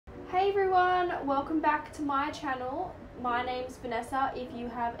Hey everyone, welcome back to my channel. My name's Vanessa if you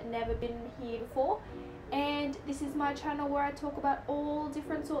have never been here before, and this is my channel where I talk about all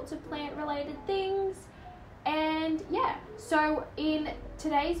different sorts of plant related things. And yeah, so in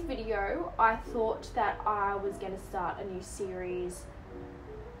today's video I thought that I was going to start a new series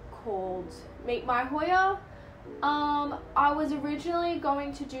called Meet My Hoya. I was originally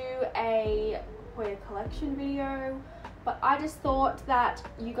going to do a Hoya Collection video, but I just thought that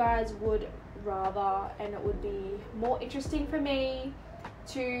you guys would rather, and it would be more interesting for me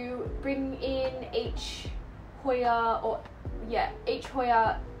to bring in each Hoya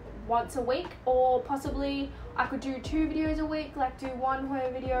once a week, or possibly I could do 2 videos a week, like do one Hoya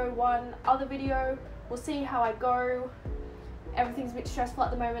video, one other video. We'll see how I go. Everything's a bit stressful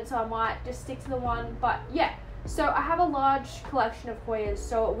at the moment, so I might just stick to the one. But yeah, so I have a large collection of Hoyas,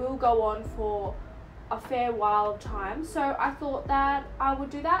 so it will go on for a fair while of time, so I thought that I would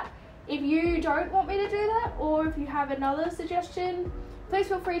do that. If you don't want me to do that, or if you have another suggestion, please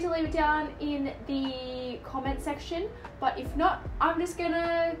feel free to leave it down in the comment section. But if not, I'm just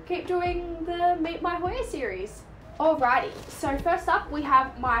gonna keep doing the Meet My Hoya series. Alrighty, so first up we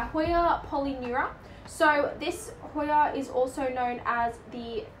have my Hoya polyneura. So this Hoya is also known as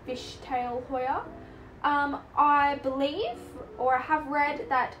the Fishtail Hoya. I believe, or I have read,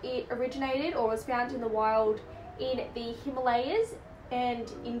 that it originated or was found in the wild in the Himalayas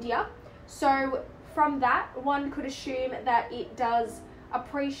and India. So from that, one could assume that it does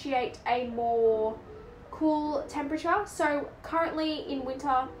appreciate a more cool temperature. So currently in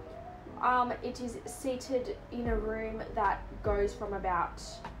winter, it is seated in a room that goes from about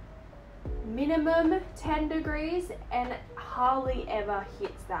minimum 10 degrees and hardly ever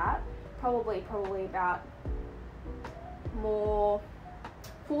hits that. Probably about more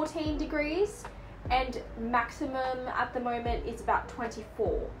 14 degrees, and maximum at the moment is about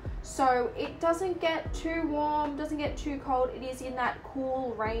 24. So it doesn't get too warm, doesn't get too cold. It is in that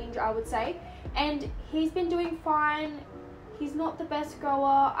cool range, I would say, and he's been doing fine. He's not the best goer.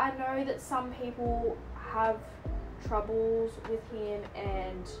 I know that some people have troubles with him,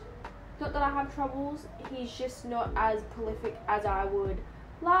 and not that I have troubles, he's just not as prolific as I would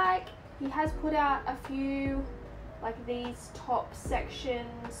like. He has put out a few, like these top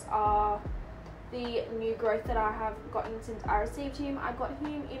sections are the new growth that I have gotten since I received him. I got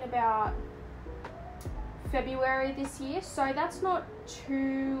him in about February this year, so that's not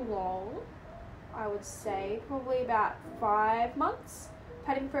too long, I would say, probably about 5 months. I've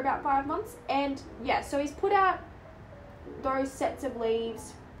had him for about 5 months, and yeah, so he's put out those sets of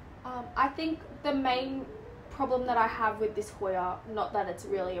leaves. I think the main problem that I have with this Hoya, not that it's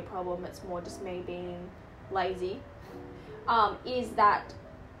really a problem, it's more just me being lazy, is that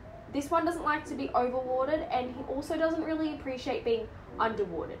this one doesn't like to be overwatered, and he also doesn't really appreciate being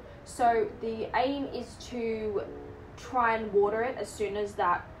underwatered. So the aim is to try and water it as soon as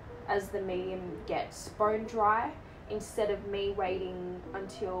the medium gets bone dry, instead of me waiting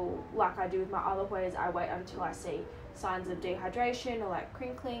until, like I do with my other Hoyas, I wait until I see signs of dehydration or like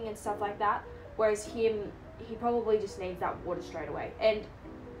crinkling and stuff like that. Whereas him, he probably just needs that water straight away. And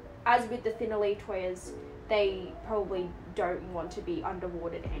as with the thinner leafed Hoyas, they probably don't want to be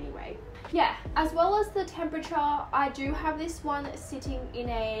underwatered anyway. Yeah, as well as the temperature, I do have this one sitting in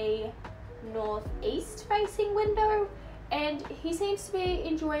a northeast facing window, and he seems to be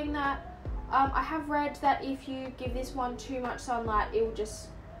enjoying that. I have read that if you give this one too much sunlight, it will just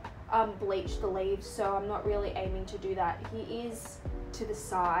bleach the leaves, so I'm not really aiming to do that. He is to the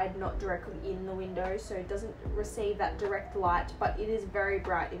side, not directly in the window, so it doesn't receive that direct light, but it is very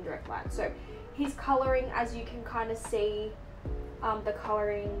bright in direct light. So his colouring, as you can kind of see, the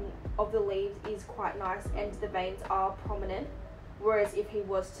colouring of the leaves is quite nice, and the veins are prominent, whereas if he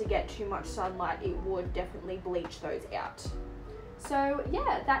was to get too much sunlight, it would definitely bleach those out. So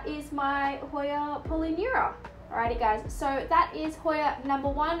yeah, that is my Hoya polyneura. Alrighty guys, so that is Hoya number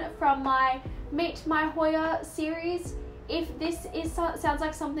 1 from my Meet My Hoya series. If this sounds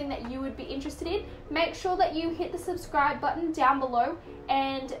like something that you would be interested in, make sure that you hit the subscribe button down below,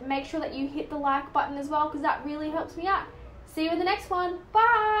 and make sure that you hit the like button as well, because that really helps me out. See you in the next one.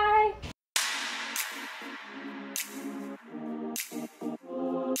 Bye!